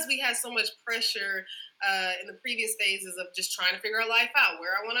 because we had so much pressure in the previous phases of just trying to figure our life out,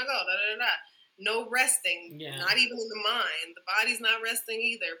 where I want to go, no resting, not even in the mind. The body's not resting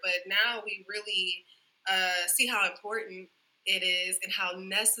either. But now we really see how important it is and how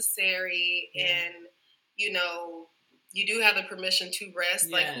necessary, and you do have the permission to rest.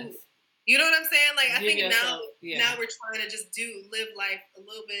 Yes. Like, you know what I'm saying? Like, I think now we're trying to just live life a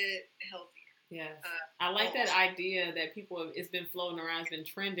little bit healthier. Yeah, I like that idea that it's been floating around, it's been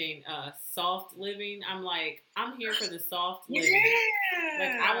trending, soft living. I'm like, I'm here for the soft living. Yeah.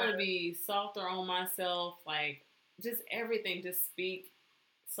 Like, I want to be softer on myself, like, just everything, just speak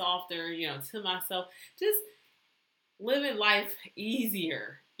softer, to myself, just living life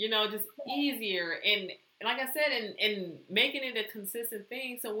easier, just easier. And like I said, and making it a consistent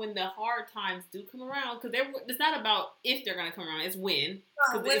thing, so when the hard times do come around, because it's not about if they're going to come around, it's when.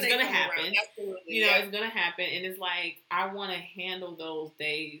 Because it's going to happen. It's going to happen. And it's like, I want to handle those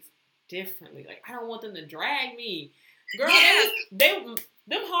days differently. Like, I don't want them to drag me. Girl, them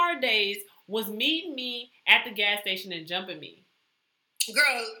hard days was meeting me at the gas station and jumping me.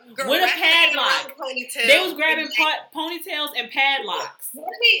 Girl, with a padlock. They was grabbing ponytails and padlocks.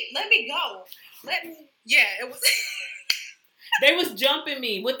 Let me go. Yeah, it was. They was jumping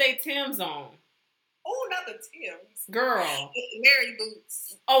me with their Timbs on. Oh, not the Timbs. Girl. Mary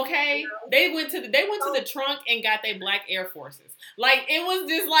boots. Okay. Girl. They went to the trunk and got their black Air Forces. Like, it was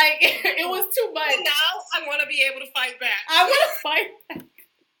just like, it was too much. And now I want to be able to fight back. I want to fight back.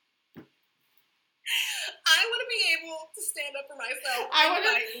 I want to be able to stand up for myself.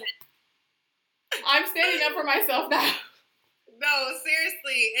 I'm standing up for myself now. No,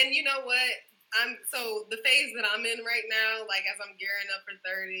 seriously. And you know what? So the phase that I'm in right now, like, as I'm gearing up for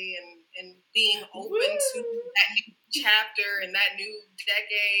 30 and being open to that new chapter and that new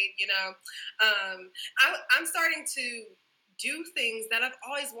decade, I'm starting to do things that I've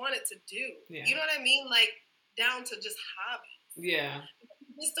always wanted to do. Yeah. You know what I mean? Like, down to just hobbies. Yeah.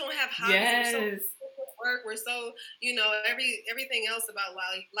 We just don't have hobbies. Yes. We're so, everything else about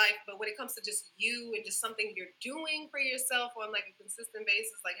life, but when it comes to just you and just something you're doing for yourself on like a consistent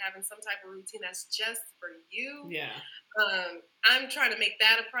basis, like having some type of routine that's just for you. Yeah. I'm trying to make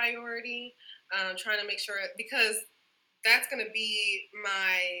that a priority. Trying to make sure, because that's going to be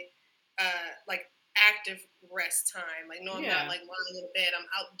my active rest time. Like, no, I'm not like lying in bed. I'm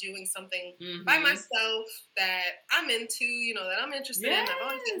out doing something by myself that I'm into, that I'm interested in. I'm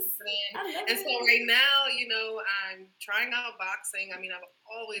always interested in. And so right now, I'm trying out boxing. I mean, I've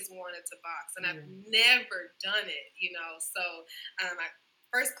always wanted to box, and I've never done it, So I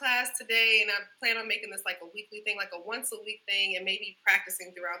first class today, and I plan on making this like a weekly thing, like a once a week thing, and maybe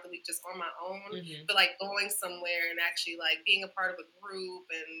practicing throughout the week just on my own. But like going somewhere and actually like being a part of a group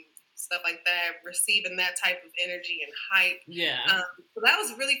and stuff like that, receiving that type of energy and hype. Yeah. So that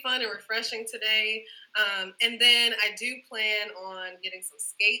was really fun and refreshing today. And then I do plan on getting some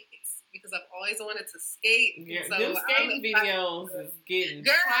skates because I've always wanted to skate. Yeah, so them skating videos is getting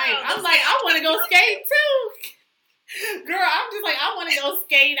hype. I'm like, I want to go skate too. Girl, I'm just like, I want to go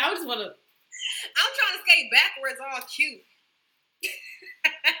skate. I'm trying to skate backwards, all cute.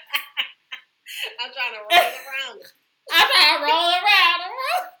 I'm trying to roll around.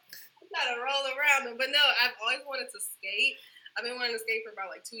 But no, I've always wanted to skate. I've been wanting to skate for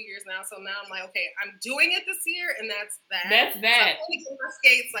about like 2 years now. So now I'm like, okay, I'm doing it this year, and that's that. That's that. So I'm going to get my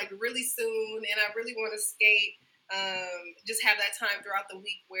skates like really soon, and I really want to skate. Just have that time throughout the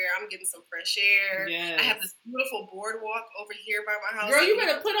week where I'm getting some fresh air. Yes. I have this beautiful boardwalk over here by my house. Girl, you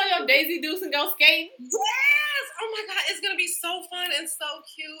better put on your Daisy Dukes and go skating. Yes! Oh my God, it's gonna be so fun and so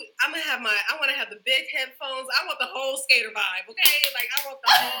cute. I want to have the big headphones. I want the whole skater vibe, okay? Like, I want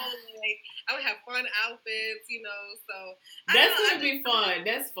the whole, I would have fun outfits, so. That's gonna be fun.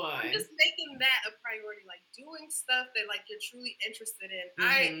 That's fun. I'm just making that a priority, like doing stuff that like you're truly interested in.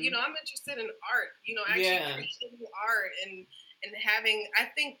 I'm interested in art, actually appreciating art and and having, I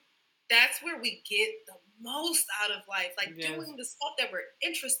think that's where we get the most out of life, like doing the stuff that we're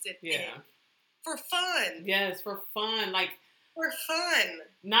interested in for fun. Yes, for fun. Like, for fun.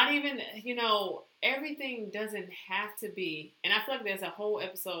 Not even, everything doesn't have to be, and I feel like there's a whole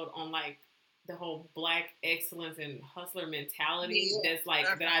episode on like the whole Black excellence and hustler mentality that's like,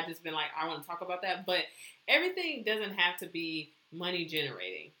 that I just been like, I want to talk about that, but everything doesn't have to be money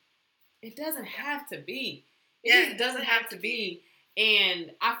generating. It doesn't have to be. It doesn't have to be.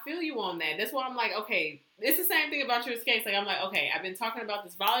 And I feel you on that. That's why I'm like, okay, it's the same thing about your skates. Like, I'm like, okay, I've been talking about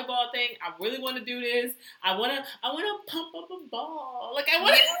this volleyball thing. I really want to do this. I want to pump up a ball. Like, I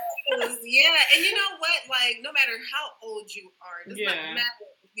want to. Yeah. And you know what? Like, no matter how old you are, it does not matter.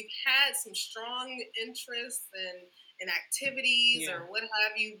 If you've had some strong interests and activities or what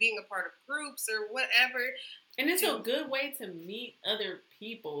have you, being a part of groups or whatever. And it's a good way to meet other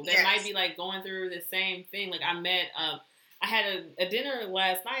people that might be like going through the same thing. Like, I had a dinner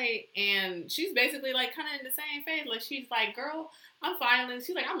last night, and she's basically like kind of in the same phase. Like, she's like, girl,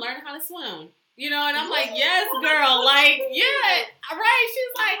 she's like, I'm learning how to swim. And I'm like, yes, girl, like, yeah, right.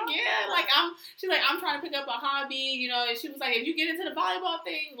 She's like, yeah, like, I'm trying to pick up a hobby, and she was like, if you get into the volleyball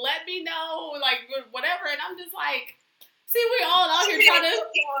thing, let me know, like, whatever. And I'm just like, see, we're all out here trying to.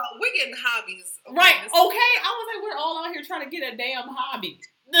 We're getting hobbies. Okay? Right. Okay. I was like, we're all out here trying to get a damn hobby.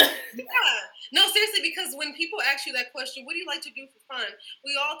 Yeah. No, seriously, because when people ask you that question, what do you like to do for fun?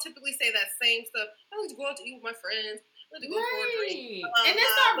 We all typically say that same stuff. I like to go out to eat with my friends. I like to go for a drink. And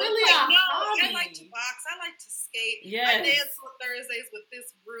it's not really a hobby. I like to box. I like to skate. Yes. I dance on Thursdays with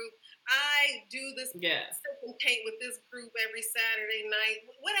this group. I do this sip and paint with this group every Saturday night.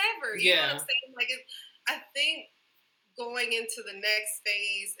 Whatever. You know what I'm saying? Like, I think going into the next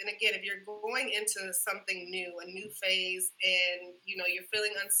phase, and again, if you're going into something new, a new phase, and you're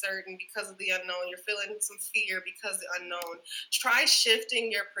feeling uncertain because of the unknown, you're feeling some fear because of the unknown, try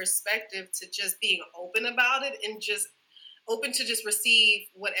shifting your perspective to just being open about it and just open to just receive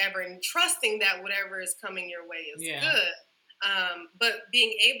whatever and trusting that whatever is coming your way is good. But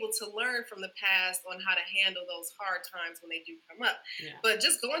being able to learn from the past on how to handle those hard times when they do come up. Yeah. But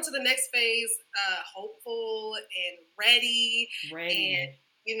just going to the next phase, hopeful and ready. And,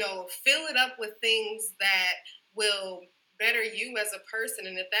 fill it up with things that will better you as a person.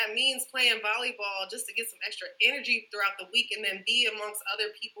 And if that means playing volleyball just to get some extra energy throughout the week and then be amongst other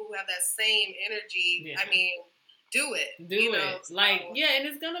people who have that same energy, I mean, do it. Do it. So, and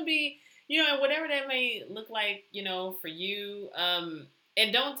it's going to be... and whatever that may look like, for you,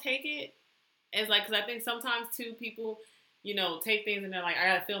 and don't take it as like, because I think sometimes too people, take things and they're like, I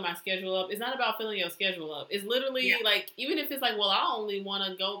gotta fill my schedule up. It's not about filling your schedule up. It's literally like, even if it's like, well, I only want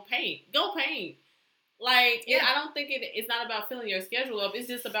to go paint. Like, I don't think it's not about filling your schedule up. It's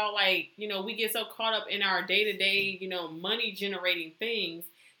just about like, we get so caught up in our day to day, money generating things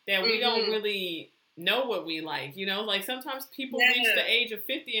that we don't really know what we like, like sometimes people reach the age of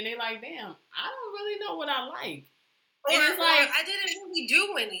 50 and they like, damn, I don't really know what I like. And it's like, I didn't really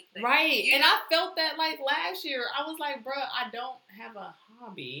do anything. Right. And I felt that like last year, I was like, bruh, I don't have a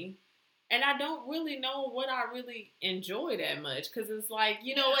hobby and I don't really know what I really enjoy that much. Cause it's like,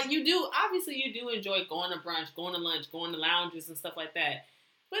 like obviously you do enjoy going to brunch, going to lunch, going to lounges and stuff like that.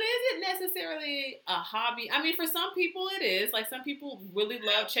 But is it necessarily a hobby? I mean, for some people it is. Like, some people really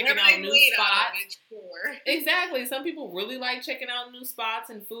love checking out new spots. Exactly. Some people really like checking out new spots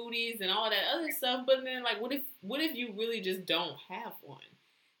and foodies and all that other stuff. But then, like, what if you really just don't have one?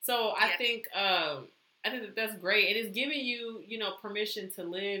 So I think that's great. And it's giving you, permission to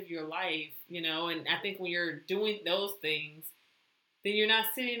live your life, and I think when you're doing those things, then you're not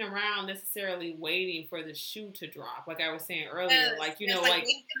sitting around necessarily waiting for the shoe to drop. Like I was saying earlier, like, waiting at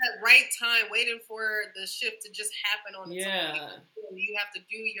the right time, waiting for the shift to just happen on its own. You have to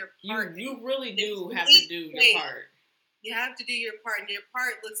do your part. You really do have to do your part. You have to do your part, and your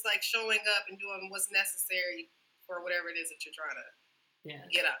part looks like showing up and doing what's necessary for whatever it is that you're trying to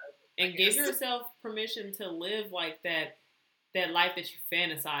get out of it. And give yourself permission to live like that life that you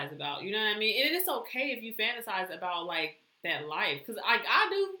fantasize about. You know what I mean? And it's okay if you fantasize about like that life, because I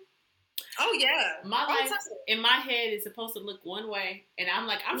do. Oh yeah, my life in my head is supposed to look one way, and I'm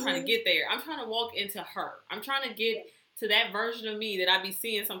like, I'm trying to get there. I'm trying to walk into her. I'm trying to get to that version of me that I be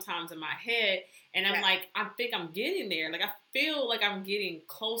seeing sometimes in my head, and I'm like, I think I'm getting there. Like, I feel like I'm getting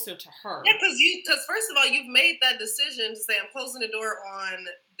closer to her. Yeah, because first of all, you've made that decision to say, I'm closing the door on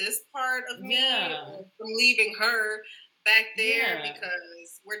this part of me. I'm leaving her back there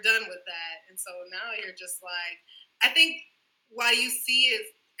because we're done with that. And so now you're just like, I think why you see it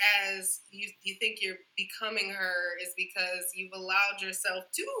as you think you're becoming her is because you've allowed yourself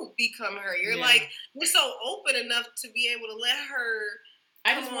to become her. You're like, you're so open enough to be able to let her.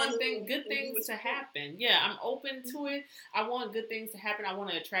 I just want good things to happen. Yeah, I'm open to it. I want good things to happen. I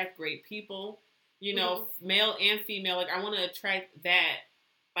want to attract great people, you know, male and female. Like, I want to attract that,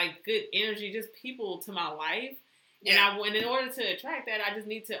 like, good energy, just people to my life. Yeah. And in order to attract that, I just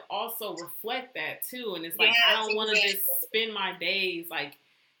need to also reflect that too. And it's like, I don't want to just spend my days like,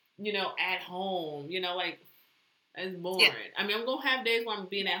 you know, at home, you know, like, that's boring. Yeah. I mean, I'm going to have days where I'm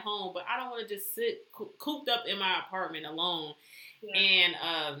being at home, but I don't want to just sit cooped up in my apartment alone.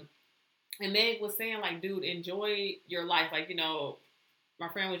 Yeah. And Meg was saying, like, dude, enjoy your life. Like, you know, my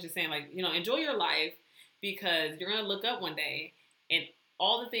friend was just saying, like, you know, enjoy your life because you're going to look up one day and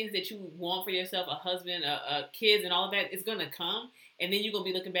all the things that you want for yourself, a husband, kids, and all of that is going to come. And then you're going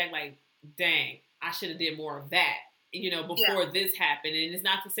to be looking back like, dang, I should have did more of that, you know, before this happened. And it's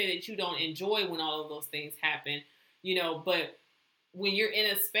not to say that you don't enjoy when all of those things happen, you know, but when you're in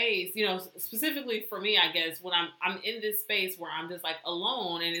a space, you know, specifically for me, I guess, when I'm in this space where I'm just like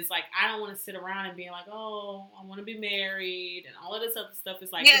alone and it's like, I don't want to sit around and being like, oh, I want to be married and all of this other stuff.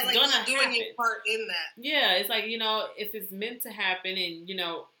 It's like, it's like gonna doing happen. Your part in that. Yeah. It's like, you know, if it's meant to happen and, you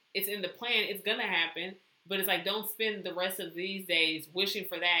know, it's in the plan, it's going to happen, but it's like, don't spend the rest of these days wishing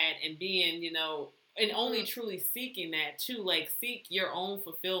for that and being, you know, and only truly seeking that too. Like, seek your own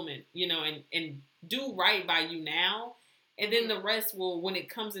fulfillment, you know, and do right by you now. And then the rest will, when it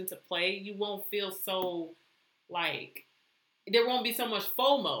comes into play, you won't feel so, like, there won't be so much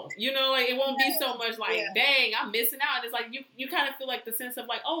FOMO. You know, like, it won't be so much like, dang, I'm missing out. And it's like, you kind of feel like the sense of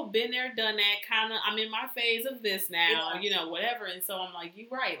like, oh, been there, done that, kind of, I'm in my phase of this now, you know, whatever. And so I'm like, you're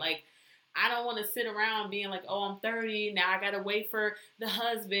right. Like, I don't want to sit around being like, oh, I'm 30. Now I got to wait for the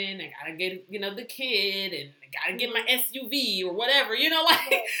husband. I got to get, you know, the kid and I got to get my SUV or whatever, you know,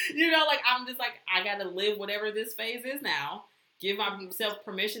 like, you know, like, I'm just like, I got to live whatever this phase is now, give myself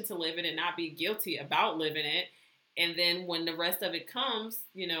permission to live it and not be guilty about living it. And then when the rest of it comes,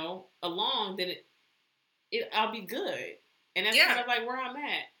 you know, along, then I'll be good. And that's kind of like where I'm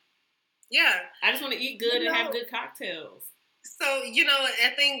at. Yeah. I just want to eat good and have good cocktails. So, you know,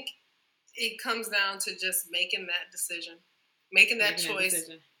 I think it comes down to just making that decision, making that choice.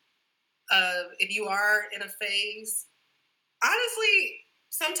 If you are in a phase, honestly,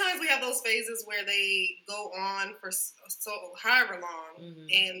 sometimes we have those phases where they go on for so however long,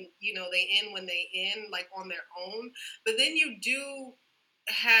 and you know they end when they end, like on their own. But then you do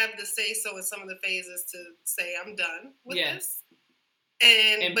have the say so in some of the phases to say, "I'm done with this,"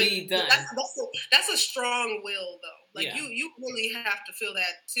 and be done. That's a strong will, though. Like you really have to feel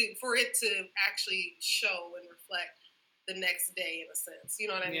that too for it to actually show and reflect the next day in a sense. You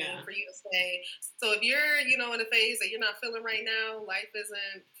know what I mean? For you to say, so if you're, you know, in a phase that you're not feeling right now, life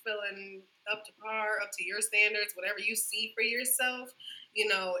isn't feeling up to par, up to your standards, whatever you see for yourself, you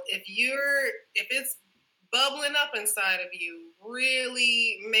know, if it's bubbling up inside of you,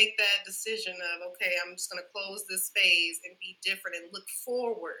 really make that decision of, okay, I'm just going to close this phase and be different and look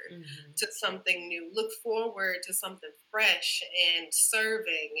forward to something new, look forward to something fresh and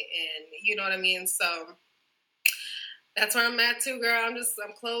serving, and you know what I mean? So that's where I'm at too, girl. I'm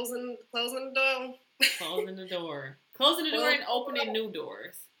closing the door. Closing the door. Closing the door and opening new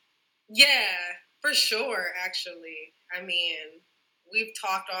doors. Yeah, for sure, actually. I mean, we've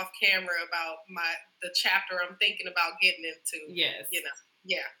talked off camera about the chapter I'm thinking about getting into. Yes. You know.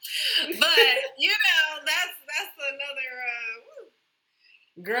 Yeah. But, you know, that's another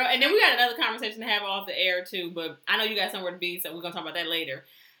girl, and then we got another conversation to have off the air too, but I know you got somewhere to be, so we're gonna talk about that later.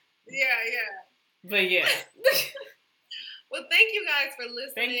 Yeah. But yeah. Well, thank you guys for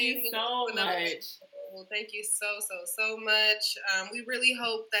listening. Thank you so much. Well, thank you so much. We really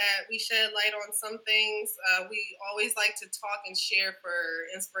hope that we shed light on some things. We always like to talk and share for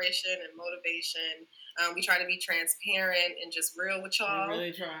inspiration and motivation. We try to be transparent and just real with y'all. We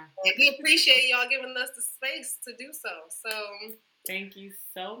really try. And we appreciate y'all giving us the space to do so. So thank you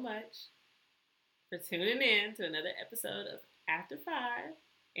so much for tuning in to another episode of After 5.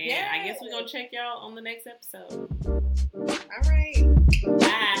 And I guess we're going to check y'all on the next episode. All right.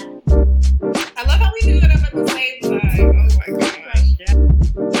 Bye. I love how we do it up at the same time. Oh my God.